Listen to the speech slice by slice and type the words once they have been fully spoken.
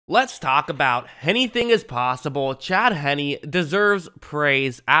Let's talk about anything is possible. Chad Henne deserves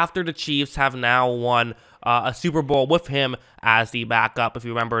praise after the Chiefs have now won a Super Bowl with him as the backup. If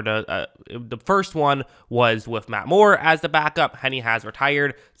you remember, the first one was with Matt Moore as the backup. Henne has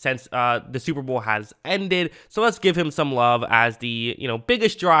retired since the Super Bowl has ended. So let's give him some love as the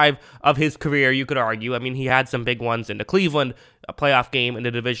biggest drive of his career, you could argue. I mean, he had some big ones into Cleveland, a playoff game in the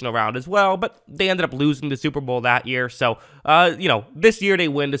divisional round as well, but they ended up losing the Super Bowl that year. So, this year they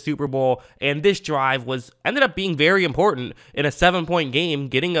win the Super Bowl, and this drive ended up being very important in a 7-point game,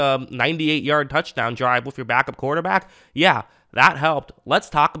 getting a 98-yard touchdown drive with your backup quarterback. Yeah, that helped. Let's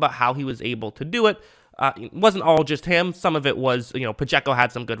talk about how he was able to do it. It wasn't all just him. Some of it was, Pacheco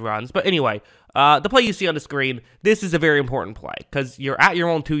had some good runs. But anyway, the play you see on the screen, this is a very important play because you're at your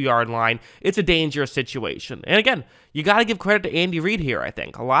own 2-yard line. It's a dangerous situation. And again, you got to give credit to Andy Reid here, I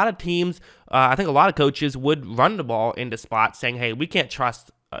think. A lot of teams, I think a lot of coaches would run the ball into spots saying, hey, we can't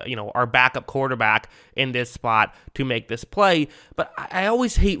trust our backup quarterback in this spot to make this play. But I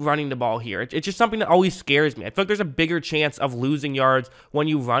always hate running the ball here. It's just something that always scares me. I feel like there's a bigger chance of losing yards when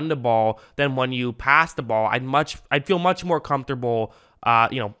you run the ball than when you pass the ball. I'd feel much more comfortable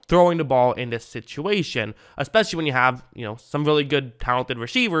throwing the ball in this situation, especially when you have, some really good, talented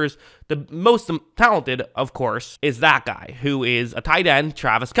receivers. The most talented, of course, is that guy who is a tight end,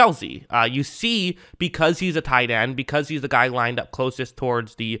 Travis Kelce. You see, because he's a tight end, because he's the guy lined up closest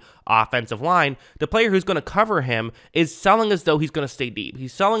towards the offensive line, the player who's going to cover him is selling as though he's going to stay deep.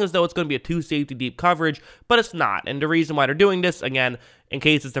 He's selling as though it's going to be a 2-safety deep coverage, but it's not. And the reason why they're doing this, again, in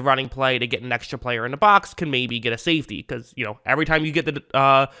case it's a running play to get an extra player in the box, can maybe get a safety. Because, every time you get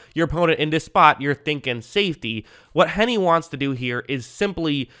your opponent in this spot, you're thinking safety. What Henne wants to do here is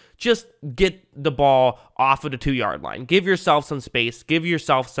simply just get the ball off of the 2-yard line. Give yourself some space. Give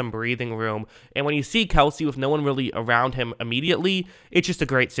yourself some breathing room. And when you see Kelce with no one really around him immediately, it's just a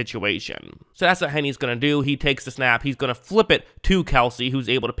great situation. So that's what Henne's going to do. He takes the snap. He's going to flip it to Kelce, who's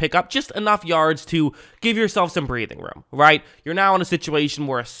able to pick up just enough yards to give yourself some breathing room, right? You're now in a situation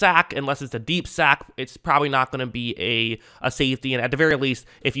where a sack, unless it's a deep sack, it's probably not going to be a safety. And at the very least,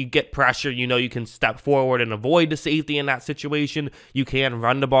 if you get pressure, you can step forward and avoid the safety in that situation. You can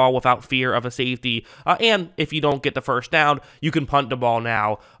run the ball without fear of a safety. And if you don't get the first down, you can punt the ball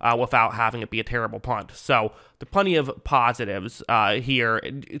now without having it be a terrible punt. So there's plenty of positives here.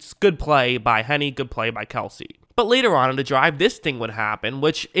 It's good play by Henne, good play by Kelce. But later on in the drive, this thing would happen,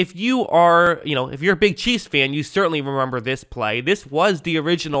 which if you are, if you're a big Chiefs fan, you certainly remember this play. This was the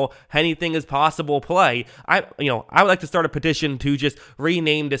original anything is possible play. I would like to start a petition to just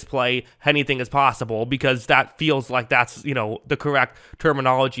rename this play anything is possible, because that feels like that's, the correct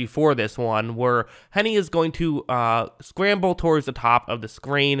terminology for this one, where Henne is going to scramble towards the top of the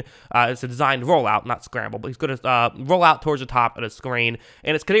screen. It's a designed rollout, not scramble, but he's going to roll out towards the top of the screen,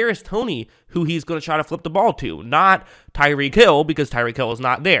 and it's Kadarius Toney who he's going to try to flip the ball to, not Tyreek Hill, because Tyreek Hill is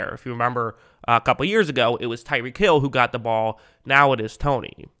not there. If you remember a couple years ago, it was Tyreek Hill who got the ball. Now it is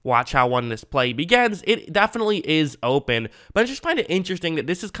Toney. Watch how when this play begins, it definitely is open, but I just find it interesting that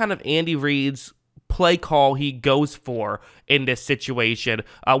this is kind of Andy Reid's play call he goes for in this situation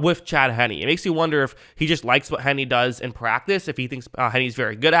with Chad Henne. It makes you wonder if he just likes what Henne does in practice, if he thinks Henne's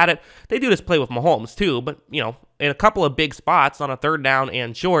very good at it. They do this play with Mahomes too, but, in a couple of big spots on a 3rd down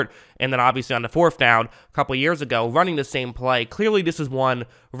and short, and then obviously on the 4th down a couple of years ago, running the same play. Clearly, this is one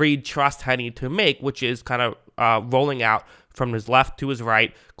Reid trusts Henne to make, which is kind of rolling out from his left to his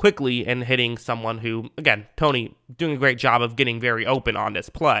right quickly and hitting someone who, again, Toney doing a great job of getting very open on this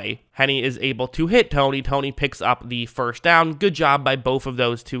play. Henne is able to hit Toney. Toney picks up the 1st down. Good job by both of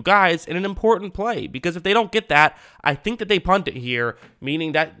those two guys in an important play, because if they don't get that, I think that they punt it here,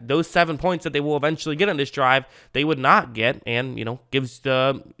 meaning that those 7 points that they will eventually get on this drive, they would not get, and, gives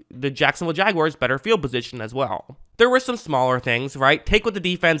the Jacksonville Jaguars better field position as well. There were some smaller things, right? Take what the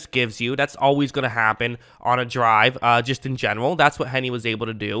defense gives you. That's always going to happen on a drive, just in general. That's what Henne was able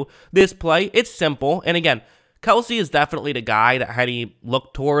to do. This play, it's simple. And again, Kelce is definitely the guy that Henne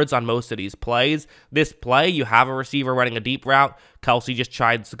looked towards on most of these plays. This play, you have a receiver running a deep route. Kelce just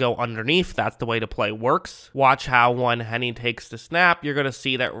tries to go underneath. That's the way the play works. Watch how when Henne takes the snap, you're going to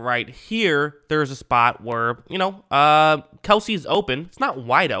see that right here, there's a spot where, Kelce's open. It's not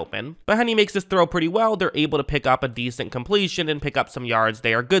wide open, but Henne makes this throw pretty well. They're able to pick up a decent completion and pick up some yards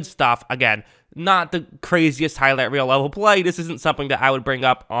there. Good stuff. Again, not the craziest highlight reel level play. This isn't something that I would bring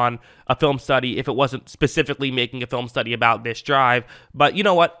up on a film study if it wasn't specifically making a film study about this drive. But you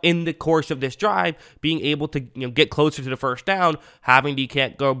know what? In the course of this drive, being able to get closer to the 1st down, having the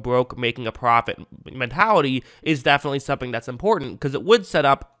can't go broke, making a profit mentality is definitely something that's important, because it would set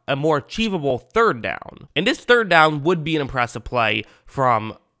up a more achievable 3rd down. And this 3rd down would be an impressive play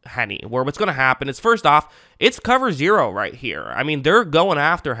from Henne, where what's going to happen is, first off, it's cover 0 right here. I mean, they're going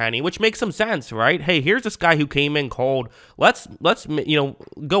after Henne, which makes some sense, right? Hey, here's this guy who came in cold. Let's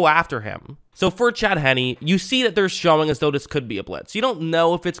go after him. So for Chad Henne, you see that they're showing as though this could be a blitz. You don't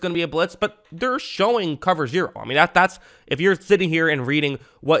know if it's going to be a blitz, but they're showing cover 0. I mean, that's if you're sitting here and reading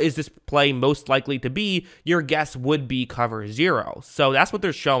what is this play most likely to be, your guess would be cover 0. So that's what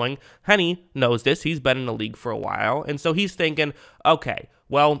they're showing. Henne knows this. He's been in the league for a while, and so he's thinking, okay,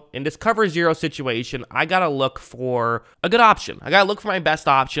 well, in this cover 0 situation, I got to look for a good option. I got to look for my best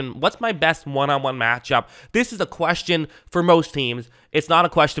option. What's my best one-on-one matchup? This is a question for most teams. It's not a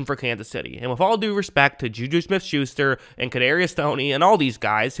question for Kansas City. And with all due respect to Juju Smith-Schuster and Kadarius Toney and all these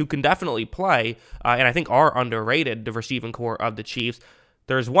guys who can definitely play, and I think are underrated, the receiving core of the Chiefs,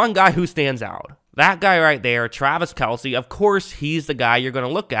 there's one guy who stands out. That guy right there, Travis Kelce, of course, he's the guy you're going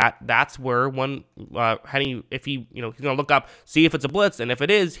to look at. That's where when Henne, if he's going to look up, see if it's a blitz, and if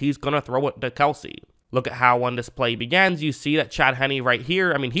it is, he's going to throw it to Kelce. Look at how when this play begins. You see that Chad Henne right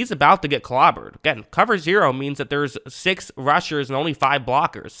here, I mean, he's about to get clobbered. Again, cover 0 means that there's 6 rushers and only 5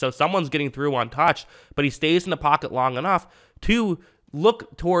 blockers. So someone's getting through untouched, but he stays in the pocket long enough to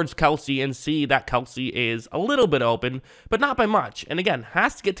look towards Kelce and see that Kelce is a little bit open, but not by much. And again,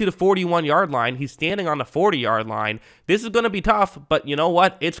 has to get to the 41-yard line. He's standing on the 40-yard line. This is going to be tough, but you know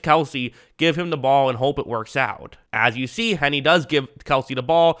what? It's Kelce. Give him the ball and hope it works out. As you see, Henne does give Kelce the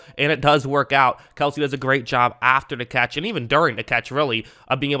ball, and it does work out. Kelce does a great job after the catch, and even during the catch, really,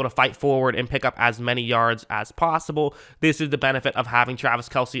 of being able to fight forward and pick up as many yards as possible. This is the benefit of having Travis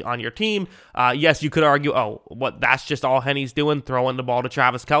Kelce on your team. Yes, you could argue, oh, that's just all Henne's doing, throwing the ball to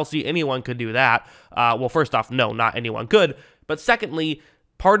Travis Kelce. Anyone could do that. Well, first off, no, not anyone could. But secondly,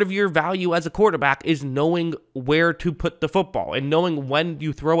 part of your value as a quarterback is knowing where to put the football and knowing when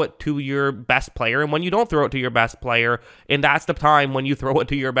you throw it to your best player and when you don't throw it to your best player. And that's the time when you throw it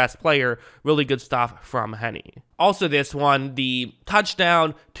to your best player. Really good stuff from Henne. Also, this one, the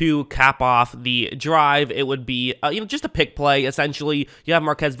touchdown to cap off the drive, it would be just a pick play. Essentially, you have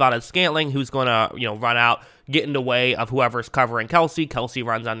Marquez Valdes-Scantling who's going to run out, get in the way of whoever's covering Kelce. Kelce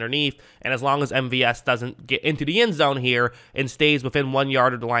runs underneath, and as long as MVS doesn't get into the end zone here and stays within 1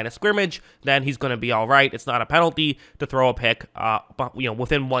 yard of the line of scrimmage, then he's going to be all right. It's not a penalty to throw a pick,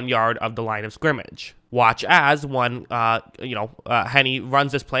 within 1 yard of the line of scrimmage. Watch as when, Henne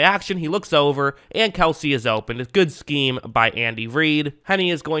runs this play action, he looks over, and Kelce is open. It's good scheme by Andy Reid. Henne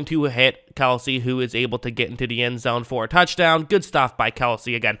is going to hit Kelce, who is able to get into the end zone for a touchdown. Good stuff by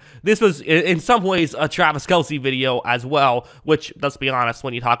Kelce. Again, this was, in some ways, a Travis Kelce video as well, which, let's be honest,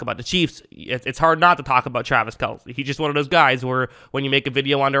 when you talk about the Chiefs, it's hard not to talk about Travis Kelce. He's just one of those guys where when you make a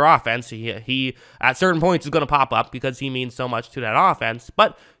video on their offense, he at certain points is going to pop up because he means so much to that offense.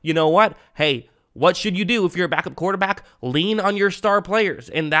 But you know what? Hey, what should you do if you're a backup quarterback? Lean on your star players,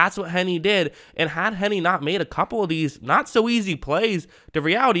 and that's what Henne did. And had Henne not made a couple of these not-so-easy plays, the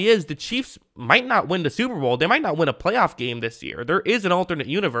reality is the Chiefs might not win the Super Bowl. They might not win a playoff game this year. There is an alternate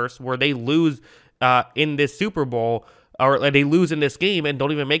universe where they lose in this Super Bowl, or they lose in this game and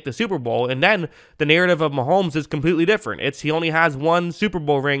don't even make the Super Bowl. And then the narrative of Mahomes is completely different. He only has 1 Super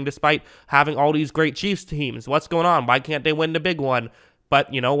Bowl ring despite having all these great Chiefs teams. What's going on? Why can't they win the big one?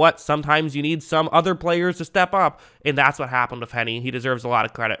 But you know what? Sometimes you need some other players to step up, and that's what happened with Henne. He deserves a lot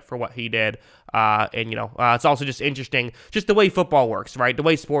of credit for what he did. It's also just interesting, just the way football works, right? The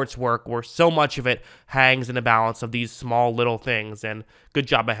way sports work, where so much of it hangs in the balance of these small little things. And good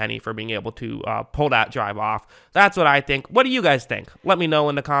job by Henne for being able to pull that drive off. That's what I think. What do you guys think? Let me know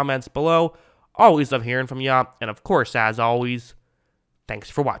in the comments below. Always love hearing from you. And of course, as always, thanks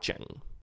for watching.